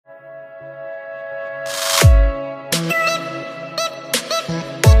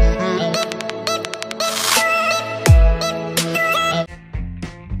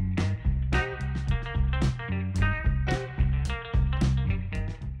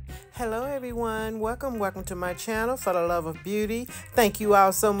Hello everyone, welcome to my channel for the love of beauty. Thank you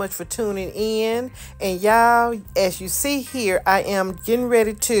all so much for tuning in. And y'all, as you see here, I am getting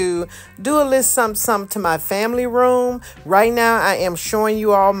ready to do a little something to my family room. Right now I am showing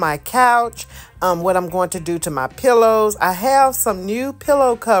you all my couch, what I'm going to do to my pillows. I have some new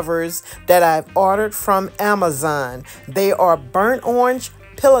pillow covers that I've ordered from Amazon. They are burnt orange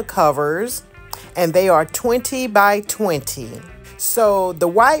pillow covers and they are 20 by 20. So the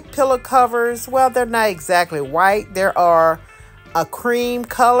white pillow covers, well, they're not exactly white. They are a cream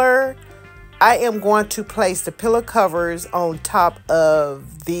color. I am going to place the pillow covers on top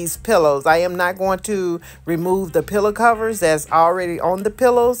of these pillows. I am not going to remove the pillow covers that's already on the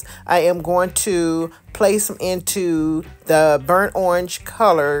pillows. I am going to place them into the burnt orange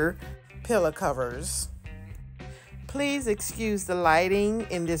color pillow covers. Please excuse the lighting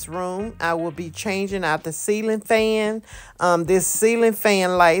in this room. I will be changing out the ceiling fan. This ceiling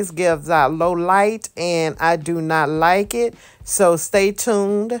fan lights gives out low light and I do not like it. So stay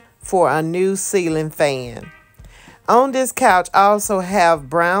tuned for a new ceiling fan. On this couch, I also have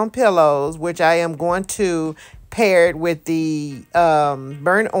brown pillows, which I am going to pair it with the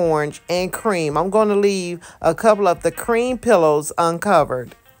burnt orange and cream. I'm going to leave a couple of the cream pillows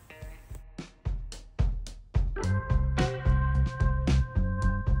uncovered.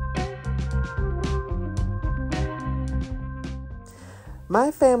 My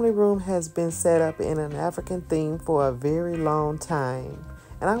family room has been set up in an African theme for a very long time,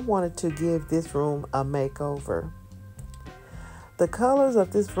 and I wanted to give this room a makeover. The colors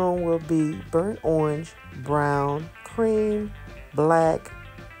of this room will be burnt orange, brown, cream, black,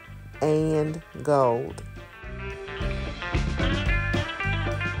 and gold.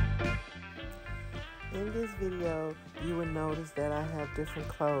 In this video, you will notice that I have different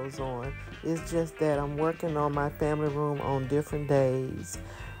clothes on. It's just that I'm working on my family room on different days,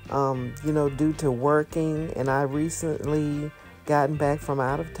 due to working. And I recently gotten back from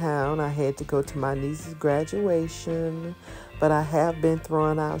out of town. I had to go to my niece's graduation, but I have been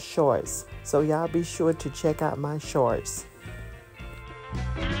throwing out shorts. So y'all be sure to check out my shorts.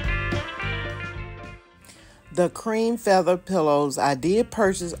 The cream feather pillows I did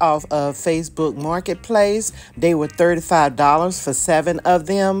purchase off of Facebook Marketplace. They were $35 for 7 of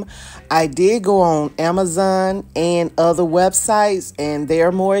them. I did go on Amazon and other websites, and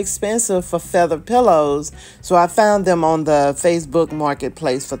they're more expensive for feather pillows. So I found them on the Facebook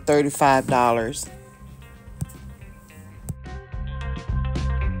Marketplace for $35.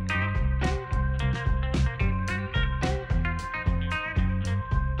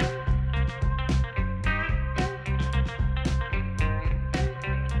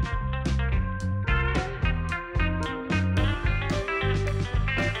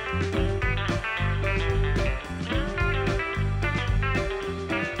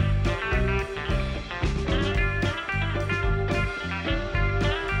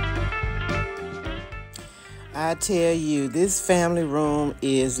 I tell you, this family room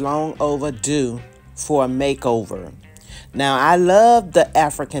is long overdue for a makeover. Now, I love the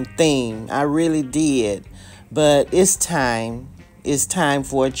African theme. I really did. But it's time. It's time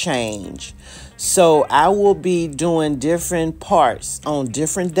for a change. So I will be doing different parts on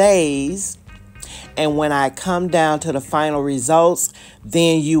different days. And when I come down to the final results,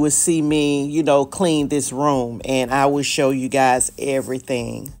 then you will see me, clean this room. And I will show you guys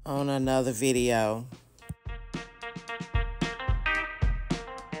everything on another video.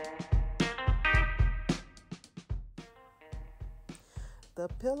 The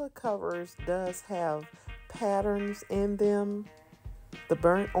pillow covers does have patterns in them. The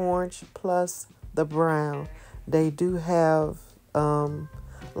burnt orange plus the brown. They do have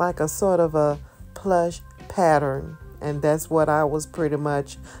like a sort of a plush pattern. And that's what I was pretty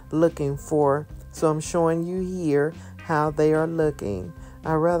much looking for. So I'm showing you here how they are looking.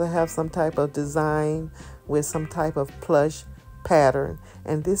 I'd rather have some type of design with some type of plush pattern.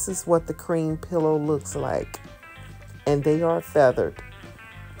 And this is what the cream pillow looks like. And they are feathered.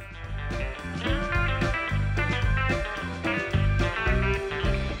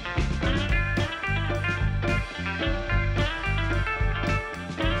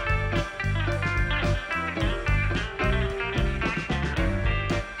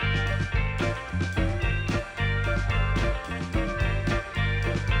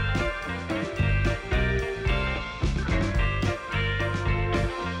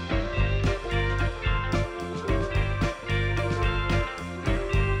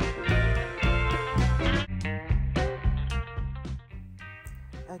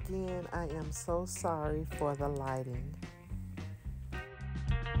 Again, I am so sorry for the lighting.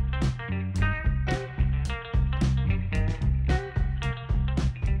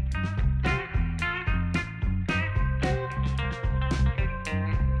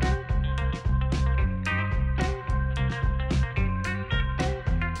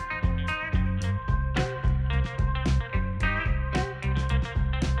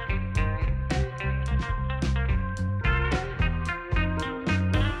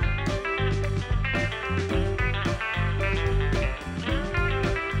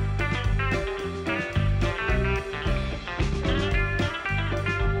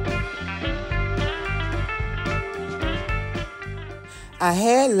 I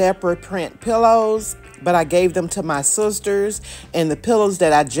had leopard print pillows, but I gave them to my sisters, and the pillows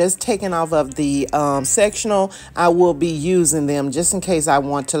that I just taken off of the sectional, I will be using them just in case I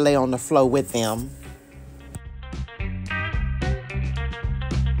want to lay on the floor with them.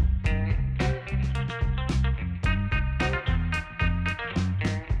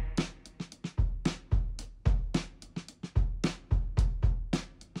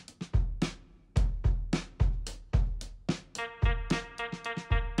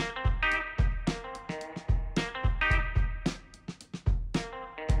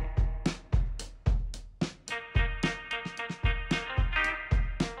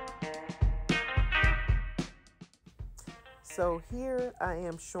 So here I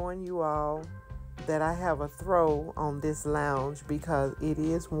am showing you all that I have a throw on this lounge because it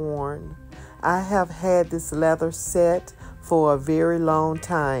is worn. I have had this leather set for a very long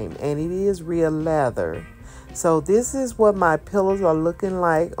time, and it is real leather. So this is what my pillows are looking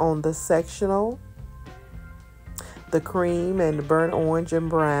like on the sectional. The cream and the burnt orange and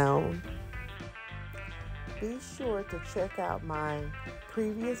brown. Be sure to check out my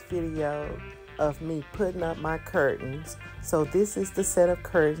previous video of me putting up my curtains. So this is the set of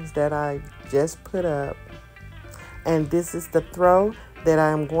curtains that I just put up, and this is the throw that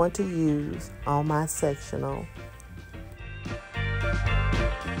I'm going to use on my sectional.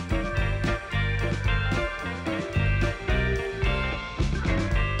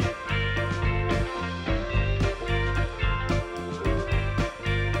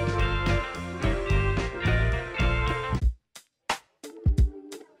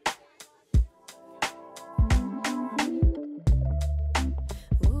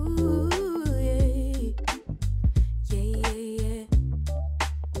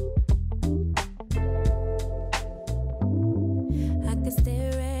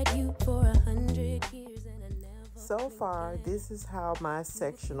 So far, this is how my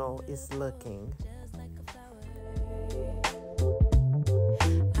sectional is looking.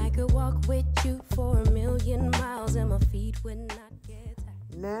 I could walk with you for 1,000,000 miles and my feet would not get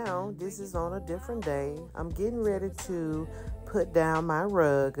tired. Now, this is on a different day. I'm getting ready to put down my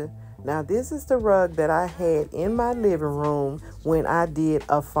rug. Now, this is the rug that I had in my living room when I did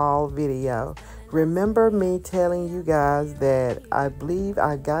a fall video. Remember me telling you guys that I believe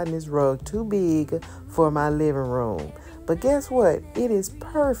I gotten this rug too big for my living room. But guess what? It is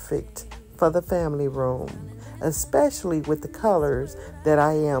perfect for the family room, especially with the colors that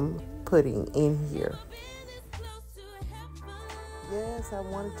I am putting in here. Yes, I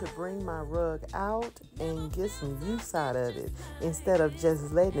wanted to bring my rug out and get some use out of it instead of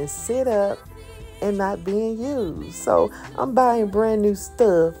just letting it sit up and not being used. So I'm buying brand new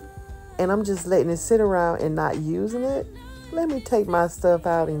stuff and I'm just letting it sit around and not using it. Let me take my stuff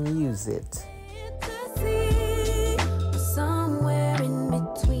out and use it.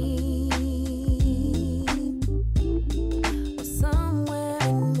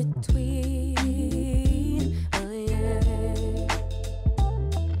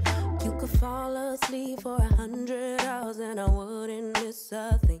 For 100 hours and I wouldn't miss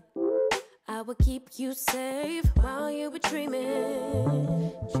a thing. I would keep you safe while you were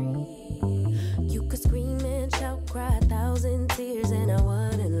dreaming. You could scream and shout, cry 1,000 tears, and I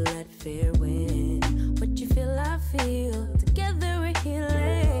wouldn't let fear win. What you feel, I feel. Together we're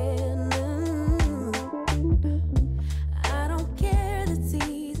healing. I don't care, the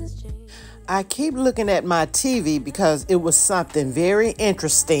seasons change. I keep looking at my TV because it was something very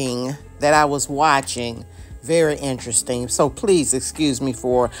interesting that I was watching. Very interesting. So please excuse me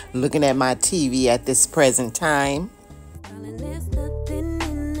for looking at my TV at this present time. There's nothing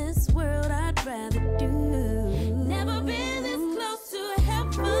in this world I'd rather do. Never been this close to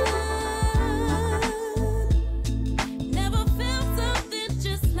heaven. Never felt something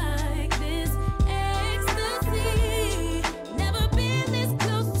just like this. Ecstasy. Never been this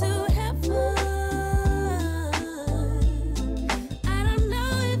close to heaven. I don't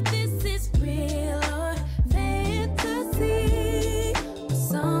know if this is real or fantasy, or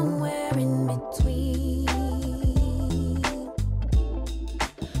somewhere in between.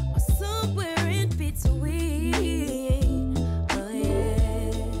 Or somewhere in between. Oh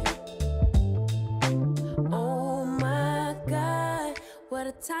yeah. Oh my God, what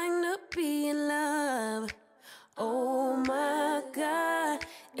a time to be in love. Oh my God,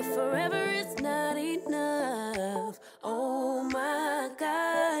 if forever is not enough. Oh my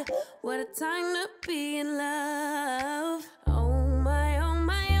God, what a time to be in love. Oh my, oh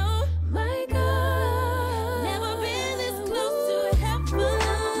my, oh my God. Never been this close to heaven.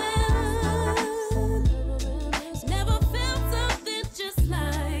 Never felt something just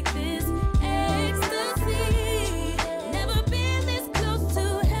like this. Ecstasy. Never been this close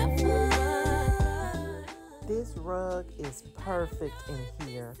is perfect in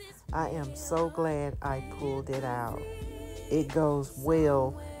here. I am so glad I pulled it out. It goes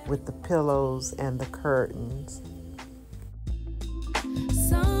well with the pillows and the curtains.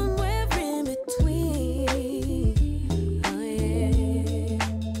 Somewhere in between. Oh, yeah.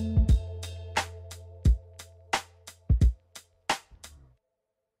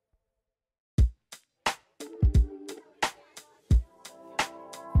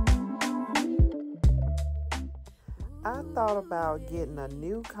 I thought about getting a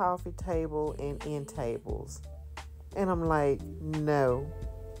new coffee table and end tables. And I'm like, no,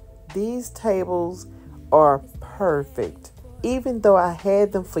 these tables are perfect. Even though I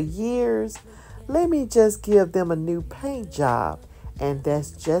had them for years, let me just give them a new paint job. And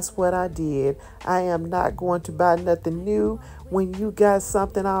that's just what I did. I am not going to buy nothing new when you got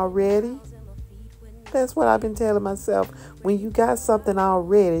something already. That's what I've been telling myself. When you got something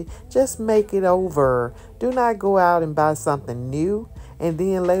already, just make it over. Do not go out and buy something new. And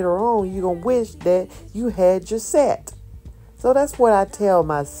then later on, you're going to wish that you had your set. So that's what I tell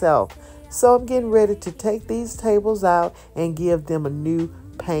myself. So I'm getting ready to take these tables out and give them a new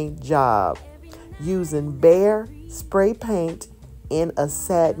paint job. Using Behr spray paint in a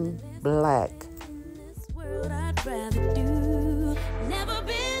satin black. This world I'd rather do. Never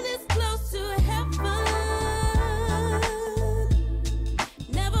been this close to heaven.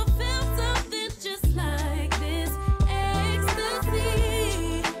 Never felt something just like this.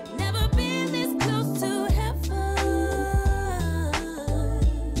 Ecstasy. Never been this close to heaven.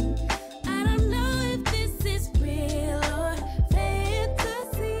 I don't know if this is real or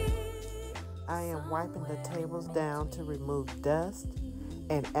fantasy. I am wiping the tables down to remove dust.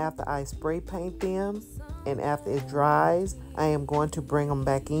 And after I spray paint them, and after it dries, I am going to bring them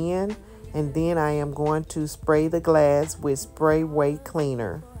back in. And then I am going to spray the glass with spray weight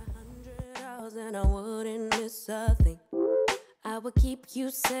cleaner. And I wouldn't miss a thing. I would keep you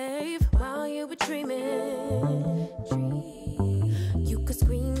safe while you were dreaming. You could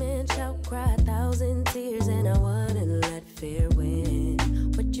scream and shout, cry 1,000 tears, and I wouldn't let fear win.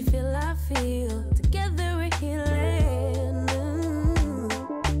 What you feel, I feel. Together we're healing.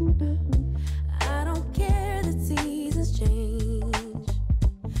 I don't care that seasons change.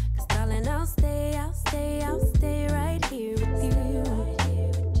 'Cause darling, I'll stay right here with you.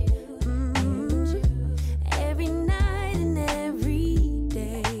 Every night and every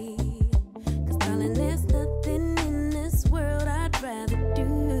day. 'Cause darling, there's nothing in this world I'd rather do.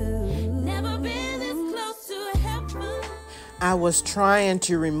 Never been this close to heaven. I was trying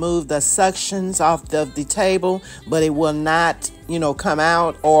to remove the suctions off of the table, but it will not, come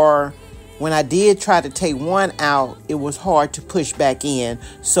out. Or when I did try to take one out, it was hard to push back in.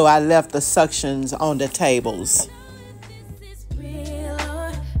 So I left the suctions on the tables. This is real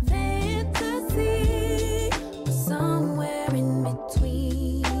or fantasy, or somewhere in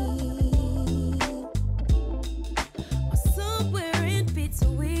between, or somewhere in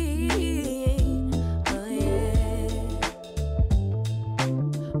between. Oh yeah.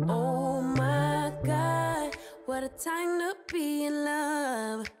 Oh my God, what a time to be in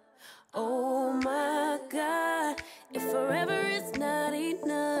love. Oh my God, if forever is not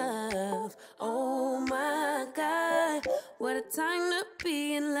enough. Oh my God, what a time to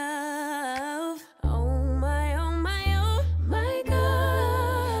be in love. Oh my, oh my, oh my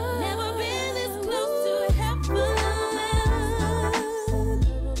God. Never been this close to heaven.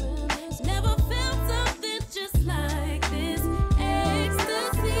 Never felt something just like this.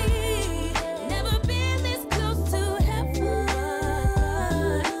 Ecstasy. Never been this close to heaven.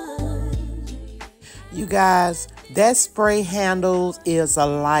 You guys, that spray handle is a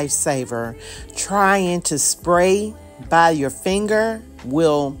lifesaver. Trying to spray by your finger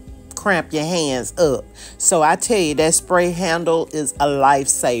will cramp your hands up. So I tell you, that spray handle is a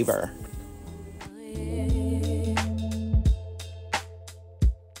lifesaver.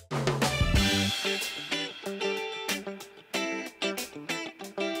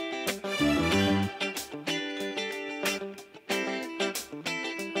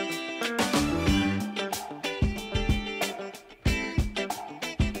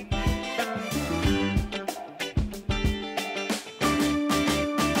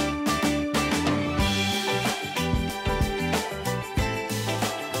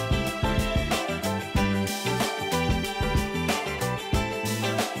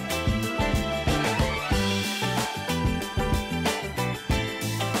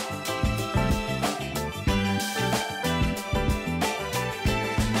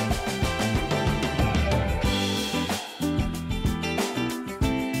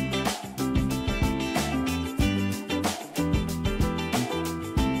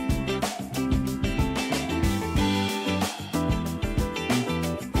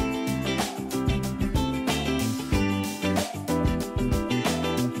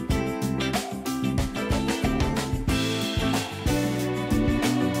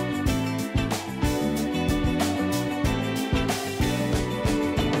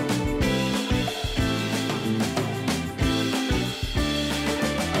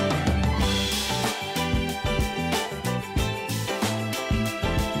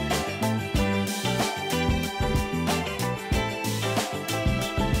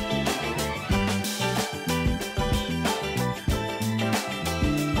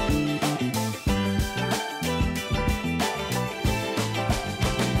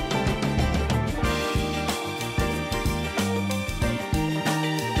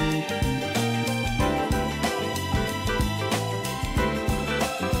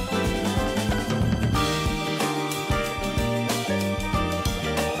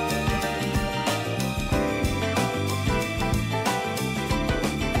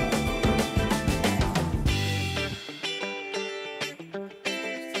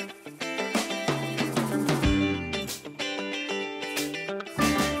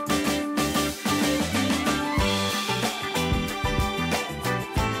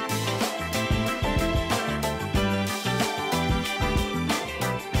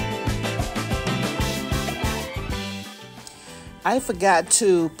 I forgot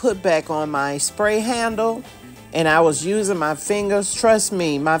to put back on my spray handle, and I was using my fingers. Trust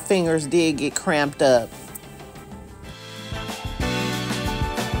me, my fingers did get cramped up.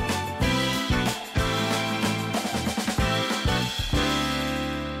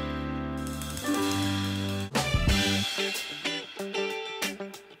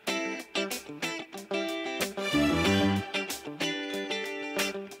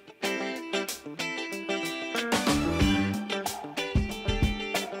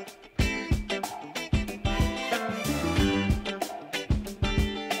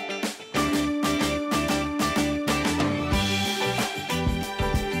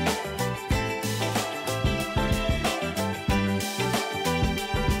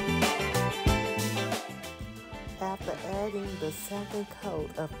 After adding the second coat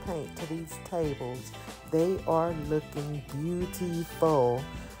of paint to these tables, they are looking beautiful.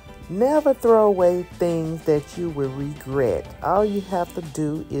 Never throw away things that you will regret. All you have to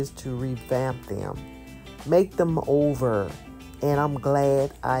do is to revamp them. Make them over. And I'm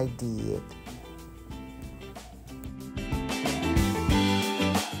glad I did.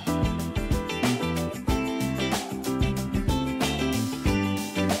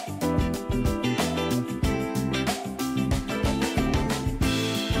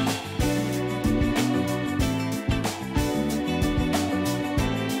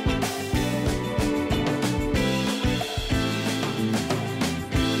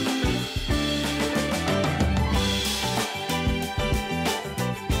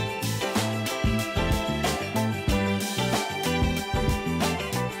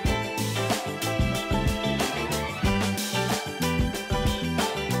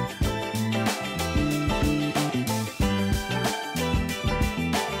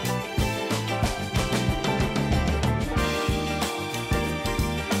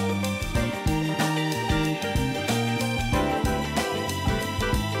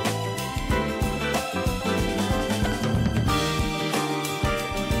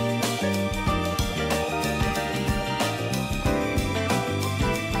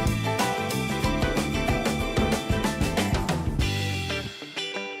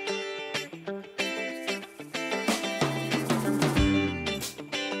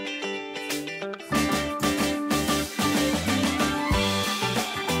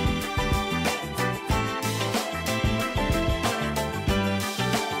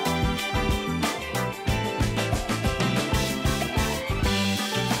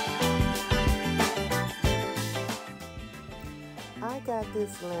 Got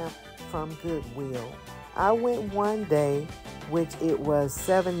this lamp from Goodwill. I went one day, which it was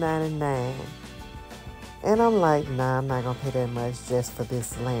 $7.99, and I'm like, nah, I'm not gonna pay that much just for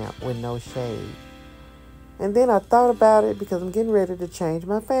this lamp with no shade. And then I thought about it because I'm getting ready to change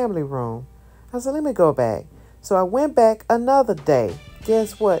my family room. I said, let me go back. So I went back another day.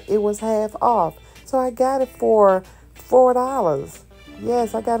 Guess what? It was half off. So I got it for $4.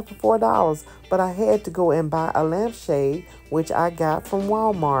 Yes, I got it for $4, but I had to go and buy a lampshade, which I got from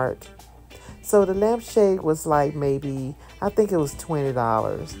Walmart. So the lampshade was like maybe, I think it was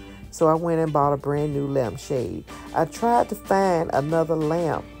 $20. So I went and bought a brand new lampshade. I tried to find another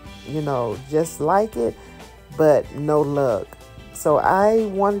lamp, just like it, but no luck. So I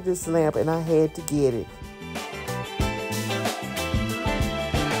wanted this lamp and I had to get it.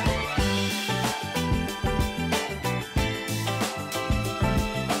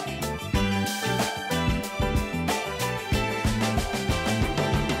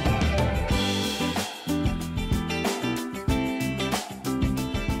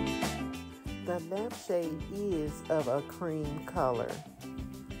 The lampshade is of a cream color.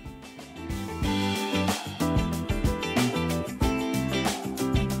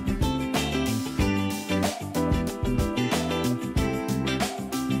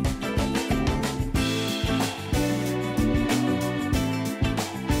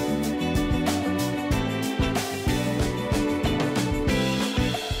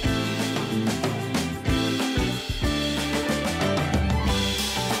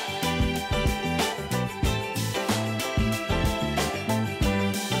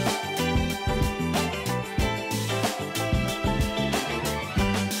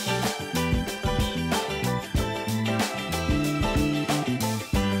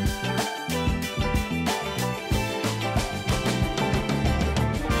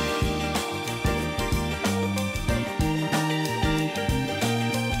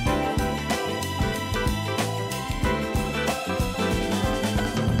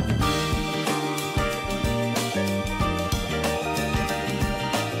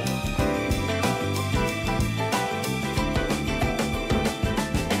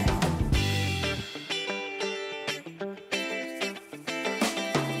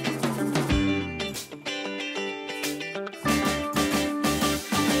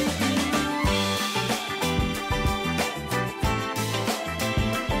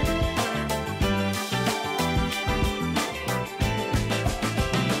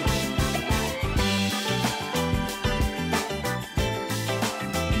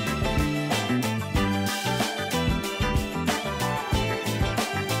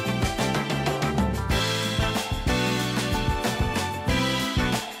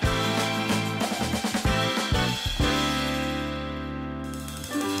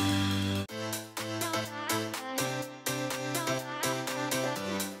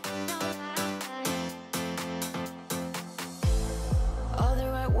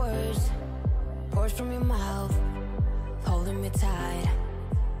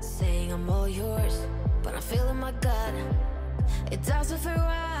 It doesn't feel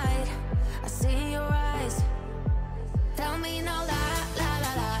right. I see in your eyes. Tell me no lie, lie,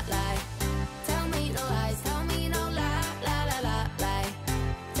 lie, lie, lie. Tell me no lies. Tell me no lie, lie, lie, lie, lie.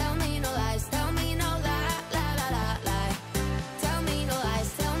 Tell me no lies. Tell me no lie, lie, lie, lie, lie. Tell me no lies.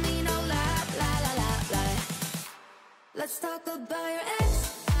 Tell me no lie, lie, lie, lie, lie. Let's talk about your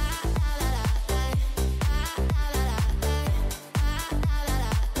ex.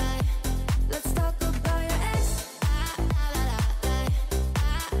 Let's talk about your ex.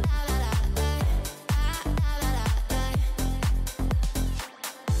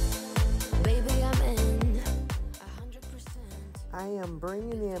 Baby, I'm in 100%. I am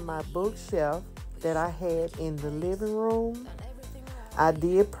bringing in my bookshelf that I had in the living room. I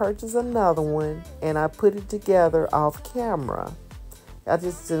did purchase another one and I put it together off camera. I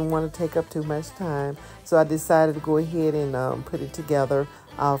just didn't want to take up too much time, so I decided to go ahead and put it together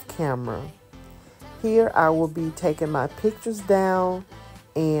off camera. Here I will be taking my pictures down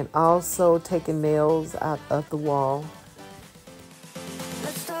and also taking nails out of the wall.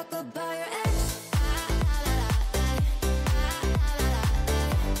 Let's talk about your ex.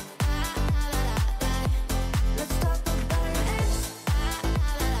 Let's talk about your ex.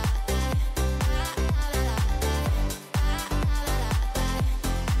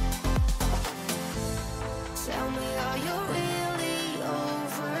 Tell me, are you really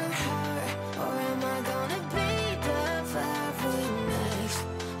over her? Or am I gonna be the very next?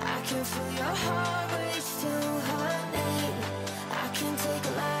 I can feel your heart race to her name. I can take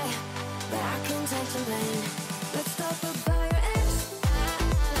a lie, but I can take the rain. Let's talk about your ex.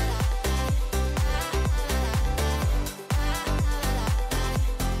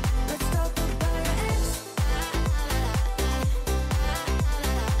 Let's talk about your ex.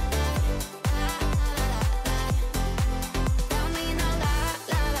 Tell me no lie,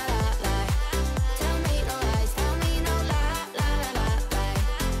 lie, lie, lie. Tell me no lies. Tell me no lie, lie, lie, lie.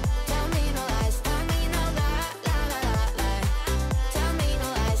 Tell me no lies. Tell me no lie, lie, lie, lie. Tell me no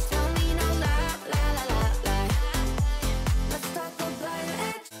lies. Tell me no lie, lie, lie, lie. Let's talk about your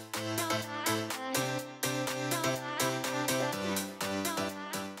ex.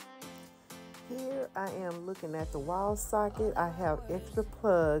 Here I am looking at the wall socket. I have extra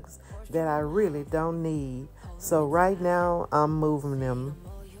plugs that I really don't need. So right now I'm moving them.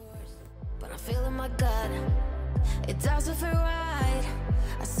 But I feel in my gut, it doesn't feel right.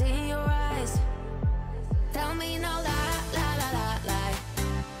 I see in your eyes. Tell me no lie, lie, lie, lie, lie.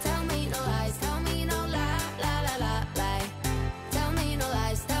 Tell me no lies. Tell me no lie, lie, lie, lie, lie. Tell me no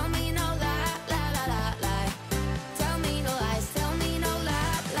lies. Tell me no lie, lie, lie, lie, lie. Tell me no lies. Tell me no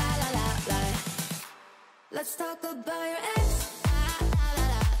lie, lie, lie, lie, lie. Let's talk about your ex.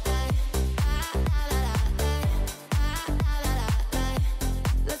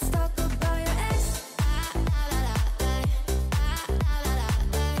 Let's talk about your ex.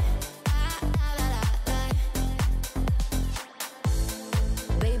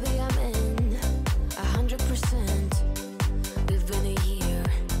 Baby, I'm in 100%. We've been a year,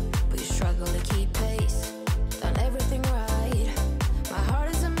 but you struggle to keep pace. Done everything right. My heart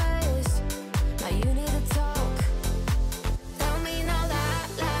is a mess. Now you need to talk. Tell me no lie,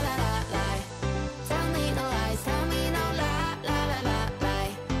 lie, lie, lie, lie. Tell me no lies. Tell me no lie, lie, lie, lie,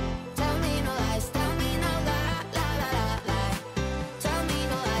 lie. Tell me no lies. Tell me no lie, lie, lie, lie, lie. Tell me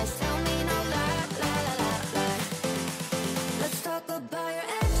no lies. Tell me no lie, lie, lie, lie, lie. Let's talk about your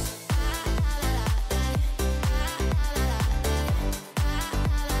ex.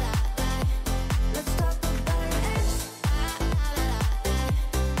 Let's talk about your ex.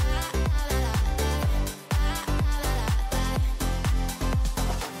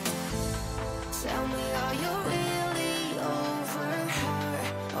 Tell me, are you really over her?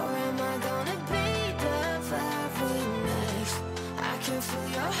 Or am I gonna be the very next? I can feel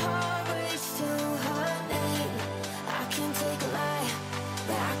your heart race to her name. I can take a lie,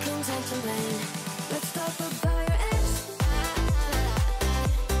 but I can take the rain. Let's talk about your ex.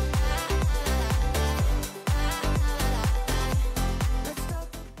 Let's talk.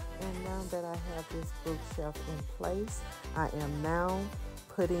 And now that I have this bookshelf in place, I am now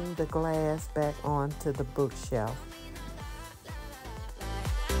putting the glass back onto the bookshelf.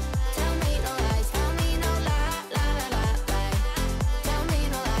 Tell me no lies. Tell me no lie, lie, lie, lie, lie. Tell me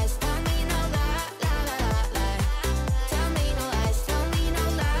no lies. Tell me no lie, lie, lie, lie, lie. Tell me no lies. Tell me no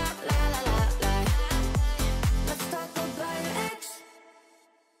lie, lie, lie, lie, lie. Let's talk about your ex.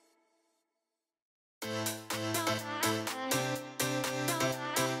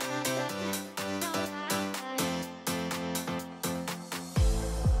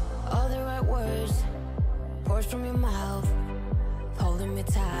 All the right words, pours from your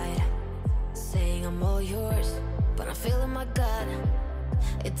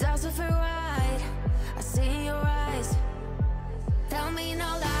philosophy right. I see in your eyes. Tell me no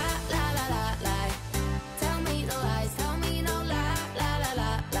lie, lie, lie, lie, lie. Tell me no lies, tell me no lie, lie, lie,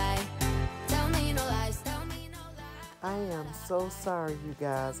 lie, lie. Tell me no lies, tell me no lie. I am so sorry, you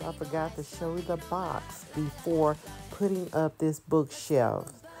guys. I forgot to show you the box before putting up this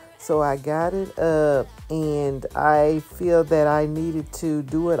bookshelf. So I got it up, and I feel that I needed to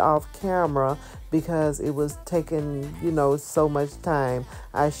do it off camera because it was taking, so much time.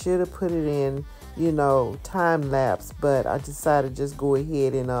 I should have put it in, time lapse, but I decided to just go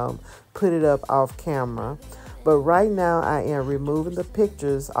ahead and put it up off camera. But right now I am removing the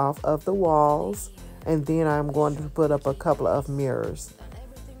pictures off of the walls, and then I'm going to put up a couple of mirrors.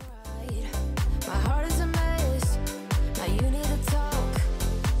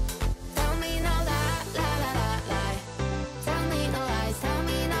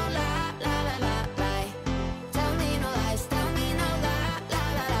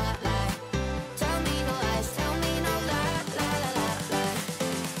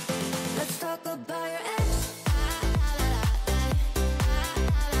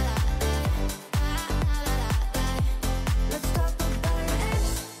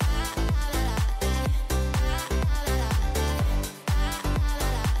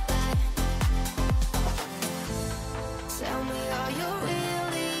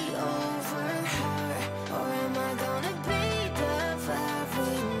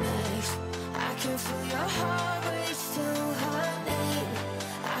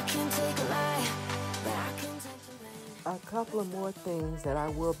 A couple of more things that I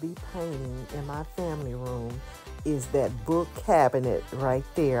will be painting in my family room is that book cabinet right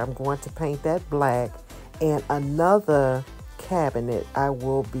there. I'm going to paint that black, and another cabinet I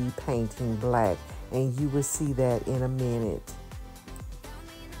will be painting black, and you will see that in a minute.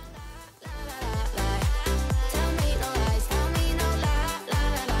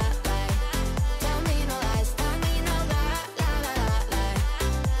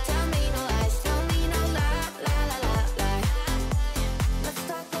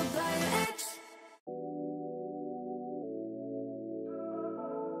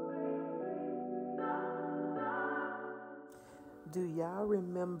 Do y'all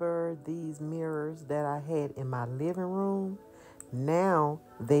remember these mirrors that I had in my living room? Now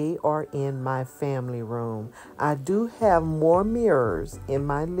they are in my family room. I do have more mirrors in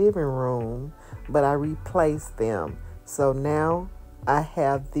my living room, but I replaced them. So now I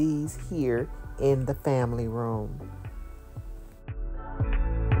have these here in the family room.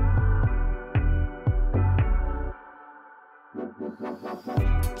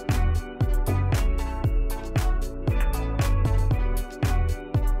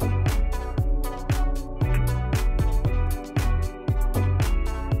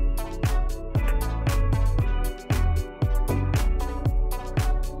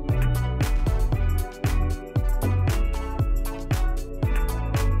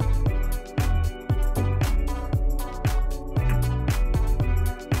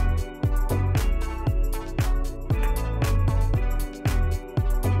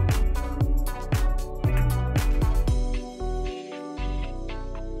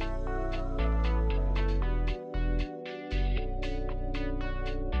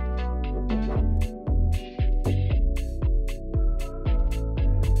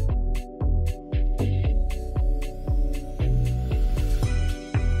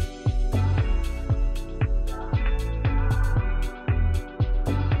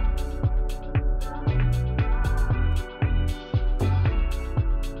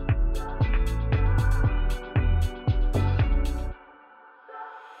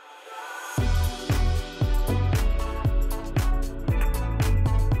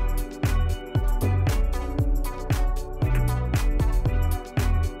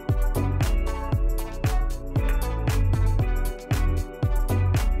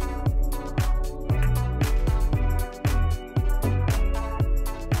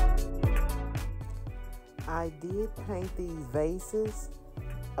 I did paint these vases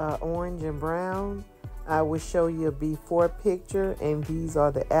orange and brown. I will show you a before picture, and these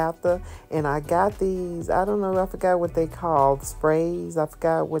are the after. And I got these, I don't know, I forgot what they called, sprays. I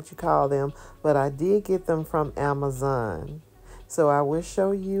forgot what you call them, but I did get them from Amazon. So I will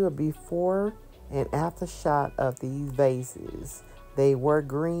show you a before and after shot of these vases. They were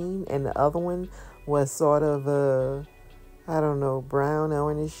green, and the other one was sort of a, I don't know, brown,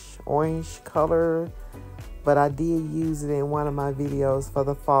 orange color. But I did use it in one of my videos for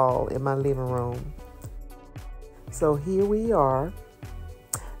the fall in my living room. So here we are.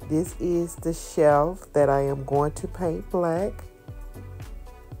 This is the shelf that I am going to paint black.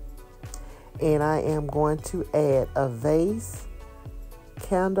 And I am going to add a vase,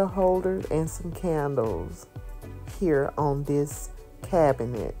 candle holders and some candles here on this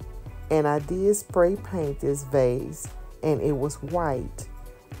cabinet. And I did spray paint this vase, and it was white,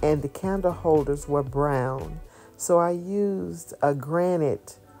 and the candle holders were brown. So I used a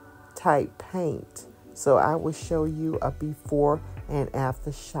granite type paint. So I will show you a before and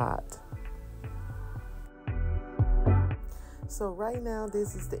after shot. So right now,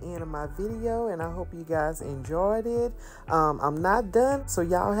 this is the end of my video, and I hope you guys enjoyed it. I'm not done, so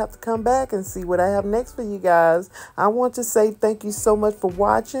y'all have to come back and see what I have next for you guys. I want to say thank you so much for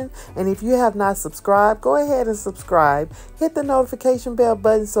watching, and if you have not subscribed, go ahead and subscribe. Hit the notification bell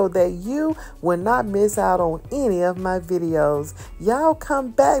button so that you will not miss out on any of my videos. Y'all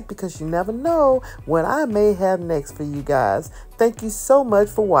come back because you never know what I may have next for you guys. Thank you so much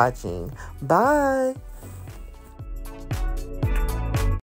for watching. Bye.